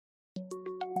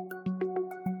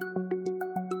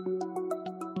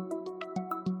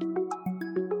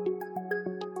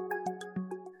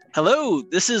Hello,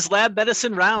 this is Lab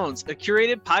Medicine Rounds, a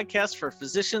curated podcast for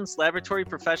physicians, laboratory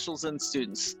professionals, and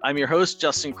students. I'm your host,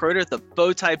 Justin Croiter, the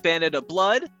Bowtie Bandit of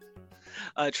Blood,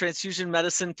 a transfusion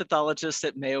medicine pathologist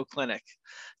at Mayo Clinic.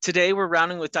 Today, we're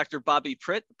rounding with Dr. Bobby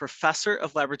Pritt, professor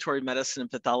of laboratory medicine and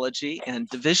pathology and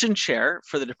division chair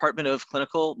for the Department of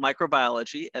Clinical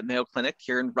Microbiology at Mayo Clinic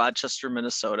here in Rochester,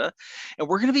 Minnesota. And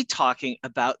we're going to be talking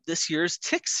about this year's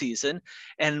tick season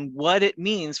and what it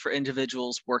means for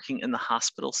individuals working in the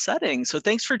hospital setting. So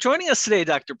thanks for joining us today,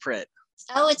 Dr. Pritt.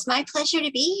 Oh, it's my pleasure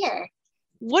to be here.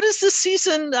 What does this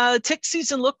season, tick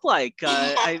season, look like?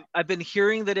 I've been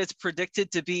hearing that it's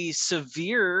predicted to be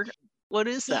severe. What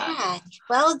is that? Yeah,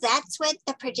 well, that's what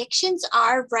the predictions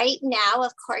are right now.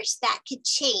 Of course, that could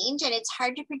change, and it's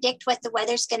hard to predict what the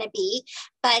weather's going to be.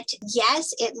 But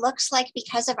yes, it looks like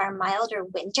because of our milder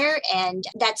winter, and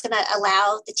that's going to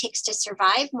allow the ticks to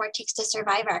survive, more ticks to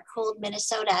survive our cold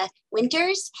Minnesota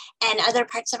winters and other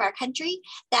parts of our country,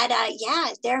 that,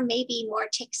 there may be more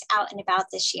ticks out and about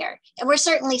this year. And we're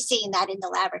certainly seeing that in the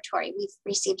laboratory. We've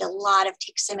received a lot of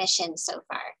tick submissions so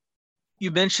far. You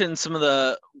mentioned some of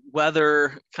the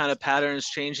weather kind of patterns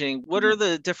changing. What are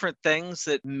the different things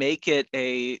that make it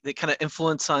that kind of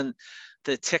influence on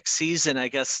the tick season? I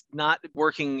guess not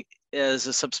working as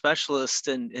a subspecialist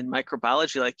in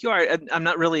microbiology like you are, I'm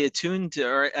not really attuned to,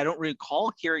 or I don't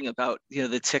recall hearing about,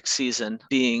 the tick season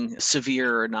being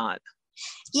severe or not.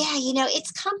 Yeah,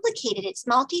 it's complicated. It's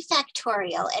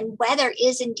multifactorial, and weather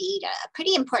is indeed a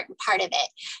pretty important part of it.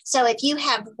 So if you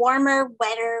have warmer,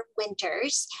 wetter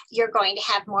winters, you're going to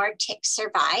have more ticks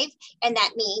survive. And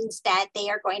that means that they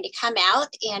are going to come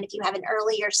out. And if you have an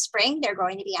earlier spring, they're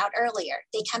going to be out earlier.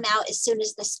 They come out as soon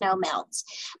as the snow melts.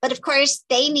 But of course,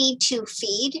 they need to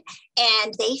feed,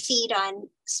 and they feed on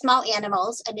small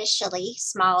animals initially,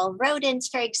 small rodents,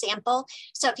 for example.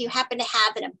 So if you happen to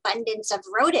have an abundance of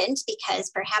rodents, because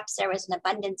perhaps there was an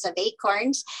abundance of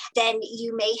acorns, then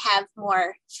you may have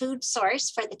more food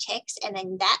source for the ticks, and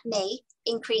then that may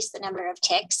increase the number of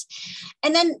ticks.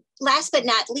 And then last but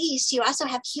not least, you also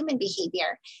have human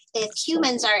behavior. If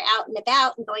humans are out and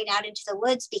about and going out into the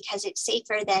woods because it's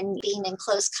safer than being in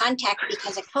close contact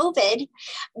because of COVID,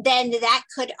 then that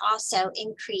could also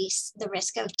increase the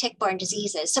risk of tick-borne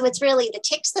diseases. So it's really the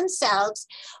ticks themselves,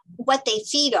 what they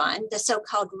feed on, the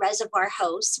so-called reservoir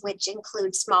hosts, which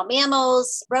include small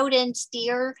mammals, rodents,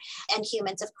 deer, and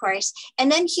humans, of course,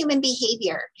 and then human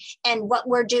behavior and what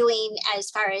we're doing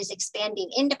as far as expanding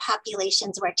into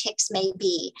populations where ticks may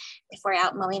be. If we're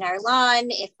out mowing our lawn,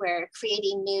 if we're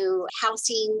creating new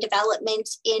housing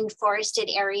developments in forested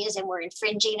areas and we're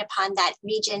infringing upon that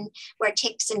region where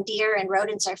ticks and deer and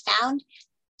rodents are found,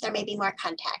 there may be more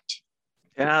contact.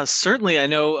 Yeah, certainly. I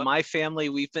know my family,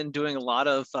 we've been doing a lot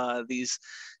of these.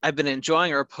 I've been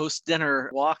enjoying our post-dinner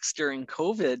walks during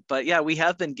COVID, but yeah, we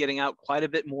have been getting out quite a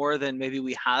bit more than maybe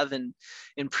we have in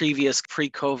previous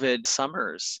pre-COVID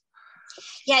summers.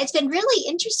 Yeah, it's been really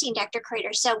interesting, Dr.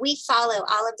 Croiter. So we follow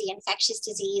all of the infectious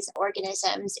disease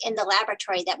organisms in the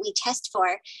laboratory that we test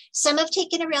for. Some have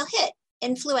taken a real hit.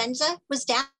 Influenza was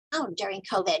down during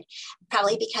COVID,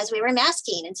 probably because we were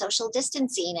masking and social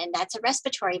distancing, and that's a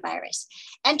respiratory virus.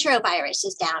 Enterovirus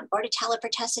is down, Bordetella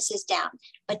pertussis is down,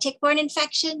 but tick-borne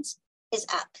infections is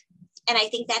up. And I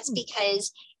think that's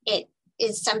because it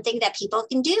is something that people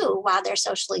can do while they're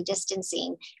socially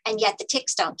distancing. And yet the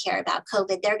ticks don't care about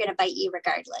COVID. They're going to bite you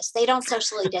regardless. They don't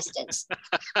socially distance.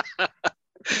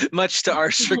 Much to our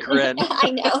chagrin.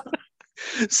 I know.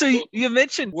 So you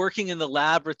mentioned working in the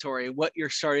laboratory, what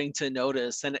you're starting to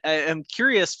notice. And I'm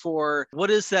curious for what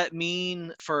does that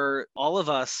mean for all of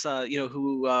us,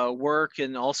 who work,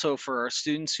 and also for our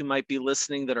students who might be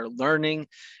listening that are learning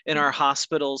in our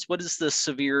hospitals. What does this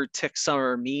severe tick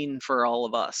summer mean for all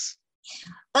of us?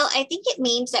 Well, I think it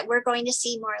means that we're going to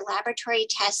see more laboratory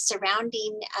tests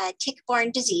surrounding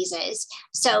tick-borne diseases.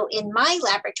 So in my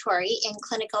laboratory in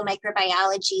clinical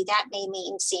microbiology, that may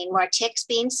mean seeing more ticks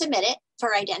being submitted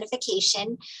for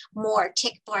identification, more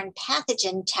tick-borne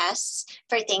pathogen tests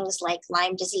for things like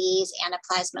Lyme disease,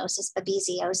 anaplasmosis,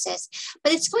 babesiosis,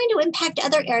 but it's going to impact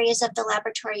other areas of the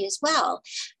laboratory as well.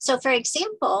 So for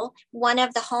example, one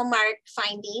of the hallmark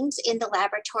findings in the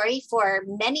laboratory for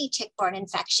many tick-borne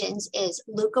infections is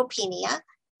leukopenia,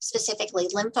 specifically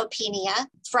lymphopenia,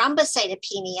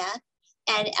 thrombocytopenia,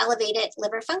 and elevated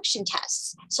liver function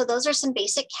tests. So those are some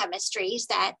basic chemistries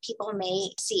that people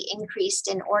may see increased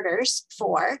in orders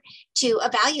for to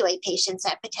evaluate patients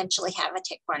that potentially have a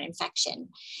tick-borne infection.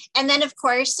 And then, of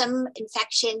course, some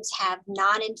infections have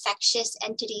non-infectious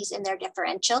entities in their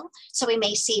differential. So we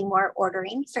may see more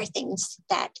ordering for things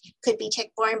that could be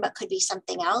tick-borne, but could be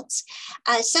something else.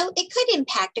 So it could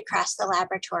impact across the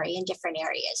laboratory in different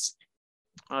areas.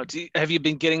 Have you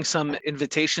been getting some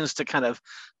invitations to kind of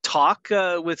talk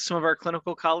with some of our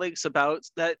clinical colleagues about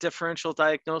that differential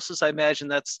diagnosis? I imagine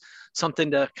that's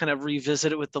something to kind of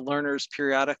revisit it with the learners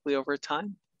periodically over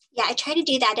time. Yeah, I try to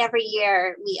do that every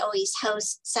year. We always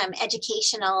host some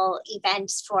educational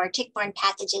events for tick-borne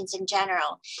pathogens in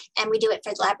general. And we do it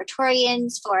for the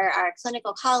laboratorians, for our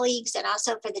clinical colleagues, and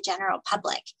also for the general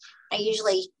public. I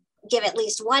usually give at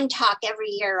least one talk every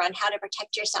year on how to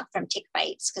protect yourself from tick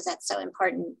bites, because that's so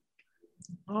important.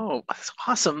 Oh, that's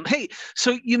awesome. Hey,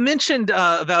 so you mentioned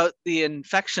about the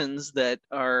infections that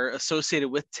are associated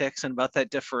with ticks and about that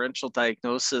differential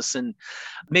diagnosis. And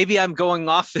maybe I'm going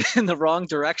off in the wrong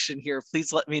direction here.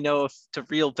 Please let me know if to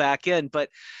reel back in. But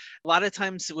a lot of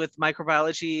times with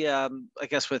microbiology, I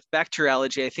guess with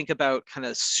bacteriology, I think about kind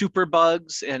of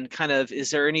superbugs and kind of, is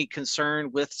there any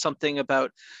concern with something about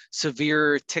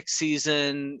severe tick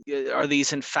season? Are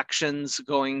these infections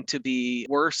going to be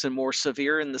worse and more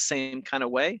severe in the same kind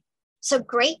of way? So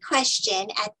great question.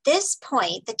 At this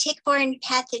point, the tick-borne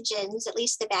pathogens, at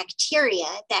least the bacteria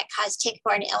that cause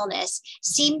tick-borne illness,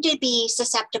 seem to be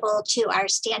susceptible to our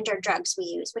standard drugs we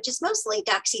use, which is mostly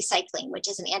doxycycline, which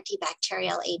is an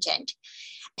antibacterial agent.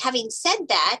 Having said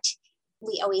that,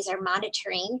 we always are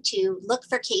monitoring to look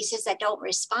for cases that don't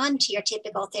respond to your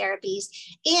typical therapies.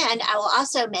 And I will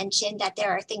also mention that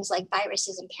there are things like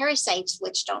viruses and parasites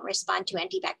which don't respond to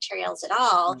antibacterials at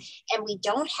all, and we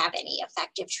don't have any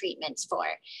effective treatments for.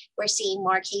 We're seeing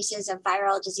more cases of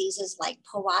viral diseases like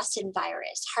Powassan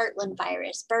virus, Heartland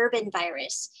virus, Bourbon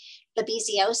virus.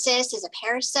 Babesiosis is a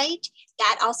parasite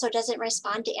that also doesn't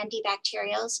respond to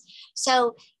antibacterials.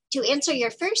 So to answer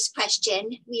your first question,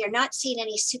 we are not seeing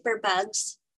any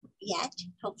superbugs yet,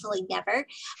 hopefully never,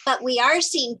 but we are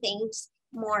seeing things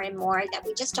more and more that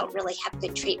we just don't really have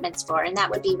good treatments for, and that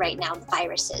would be right now the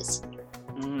viruses.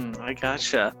 I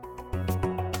gotcha.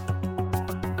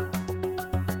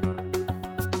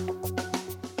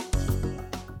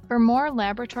 For more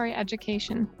laboratory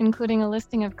education, including a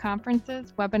listing of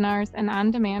conferences, webinars, and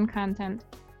on-demand content,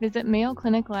 visit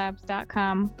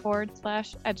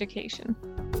mayocliniclabs.com/education.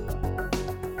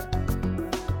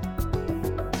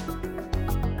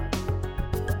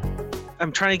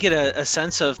 I'm trying to get a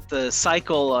sense of the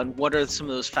cycle on what are some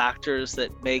of those factors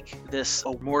that make this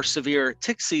a more severe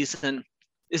tick season.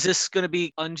 Is this going to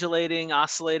be undulating,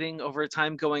 oscillating over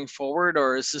time going forward,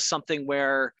 or is this something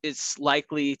where it's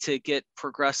likely to get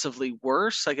progressively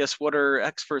worse? I guess, what are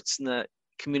experts in the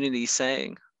community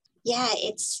saying? Yeah,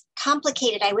 it's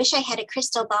complicated. I wish I had a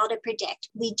crystal ball to predict.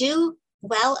 We do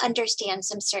well understand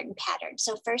some certain patterns.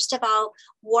 So first of all,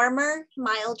 warmer,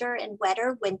 milder, and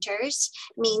wetter winters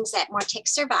means that more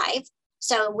ticks survive.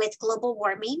 So with global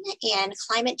warming and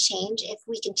climate change, if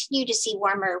we continue to see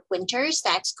warmer winters,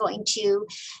 that's going to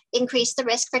increase the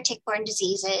risk for tick-borne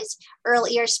diseases.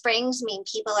 Earlier springs mean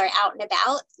people are out and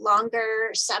about.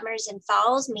 Longer summers and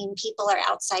falls mean people are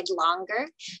outside longer.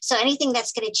 So anything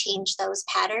that's going to change those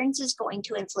patterns is going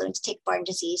to influence tick-borne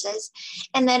diseases.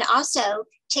 And then also,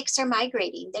 ticks are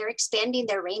migrating. They're expanding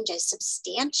their ranges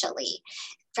substantially.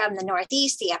 From the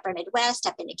Northeast, the upper Midwest,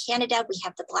 up into Canada, we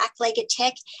have the black-legged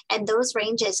tick, and those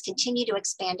ranges continue to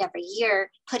expand every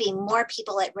year, putting more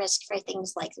people at risk for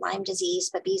things like Lyme disease,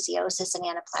 babesiosis, and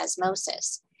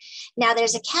anaplasmosis. Now,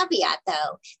 there's a caveat,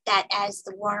 though, that as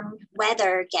the warm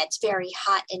weather gets very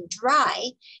hot and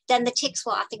dry, then the ticks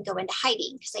will often go into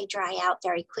hiding because they dry out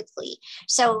very quickly.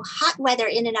 So hot weather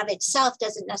in and of itself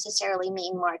doesn't necessarily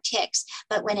mean more ticks,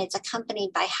 but when it's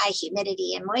accompanied by high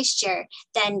humidity and moisture,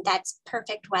 then that's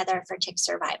perfect weather for tick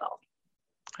survival.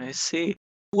 I see.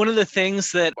 One of the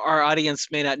things that our audience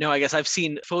may not know, I guess I've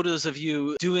seen photos of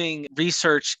you doing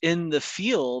research in the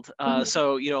field.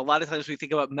 So, a lot of times we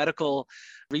think about medical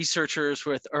researchers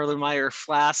with Erlenmeyer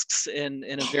flasks in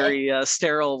a very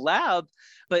sterile lab,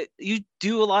 but you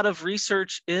do a lot of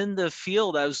research in the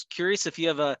field. I was curious if you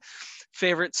have a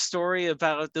favorite story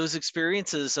about those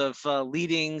experiences of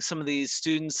leading some of these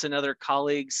students and other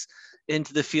colleagues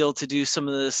into the field to do some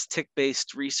of this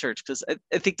tick-based research, because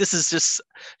I think this is just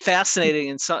fascinating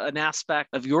and an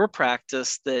aspect of your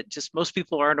practice that just most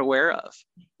people aren't aware of.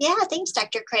 Yeah, thanks,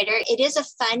 Dr. Krater. It is a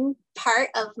fun part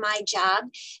of my job.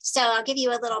 So I'll give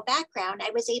you a little background.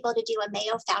 I was able to do a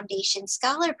Mayo Foundation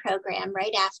Scholar Program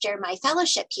right after my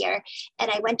fellowship here. And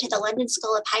I went to the London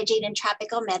School of Hygiene and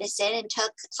Tropical Medicine and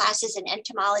took classes in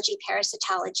entomology,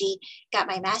 parasitology, got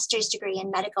my master's degree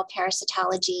in medical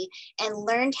parasitology, and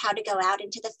learned how to go out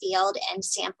into the field and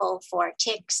sample for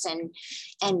ticks and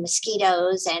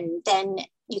mosquitoes. And then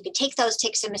you could take those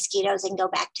ticks and mosquitoes and go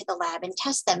back to the lab and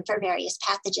test them for various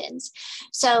pathogens.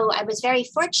 So I was very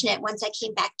fortunate once I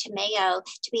came back to Mayo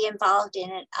to be involved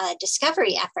in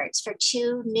discovery efforts for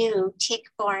 2 new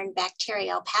tick-borne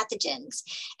bacterial pathogens.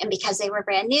 And because they were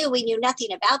brand new, we knew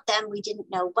nothing about them. We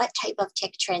didn't know what type of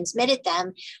tick transmitted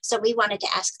them. So we wanted to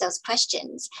ask those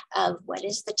questions of what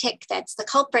is the tick that's the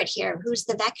culprit here? Who's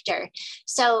the vector?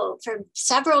 So for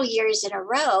several years in a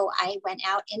row, I went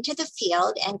out into the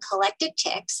field and collected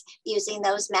ticks using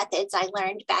those methods I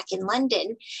learned back in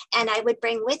London. And I would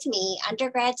bring with me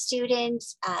undergrad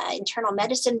students, internal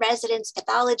medicine residents,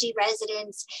 pathology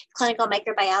residents, clinical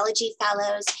microbiology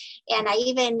fellows. And I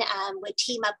even would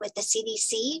team up with the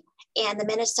CDC and the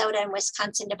Minnesota and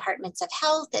Wisconsin Departments of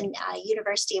Health and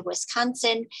University of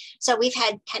Wisconsin. So we've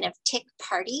had kind of tick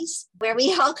parties where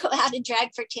we all go out and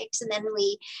drag for ticks, and then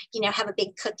we, have a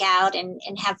big cookout and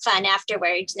have fun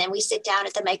afterwards. And then we sit down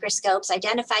at the microscopes,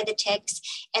 identify the ticks,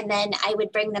 and then I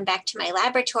would bring them back to my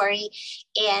laboratory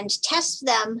and test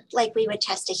them like we would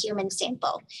test a human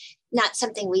sample. Not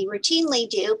something we routinely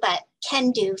do, but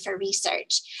can do for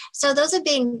research. So those have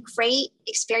been great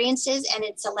experiences, and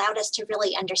it's allowed us to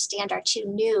really understand our 2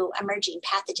 new emerging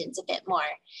pathogens a bit more.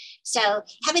 So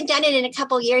haven't done it in a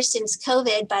couple years since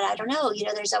COVID, but I don't know,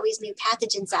 there's always new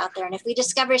pathogens out there. And if we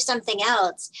discover something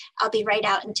else, I'll be right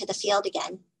out into the field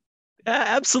again. Yeah,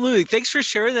 absolutely. Thanks for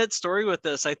sharing that story with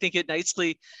us. I think it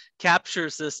nicely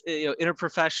captures this,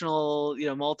 interprofessional,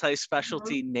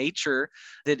 multi-specialty nature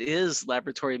that is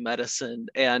laboratory medicine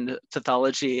and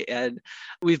pathology. And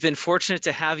we've been fortunate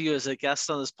to have you as a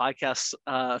guest on this podcast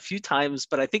a few times,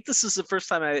 but I think this is the first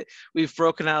time we've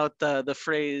broken out the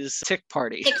phrase tick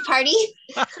party. Tick party?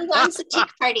 Who wants a tick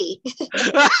party?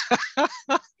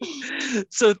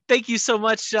 So thank you so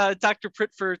much, Dr.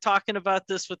 Pritt, for talking about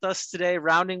this with us today,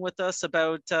 rounding with us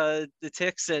about the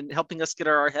ticks and helping us get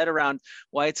our head around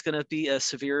why it's going to be a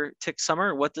severe tick summer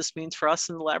and what this means for us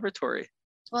in the laboratory.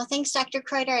 Well, thanks, Dr.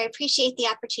 Kreuter. I appreciate the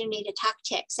opportunity to talk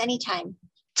ticks anytime.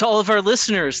 To all of our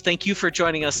listeners, thank you for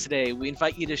joining us today. We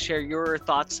invite you to share your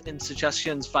thoughts and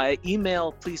suggestions via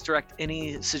email. Please direct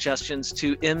any suggestions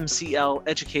to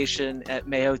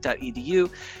mcleducation@mayo.edu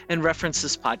and reference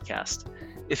this podcast.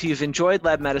 If you've enjoyed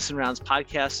Lab Medicine Rounds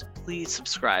podcast, please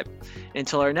subscribe.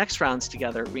 Until our next rounds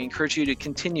together, we encourage you to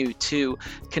continue to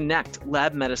connect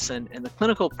lab medicine and the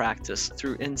clinical practice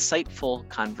through insightful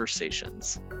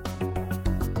conversations.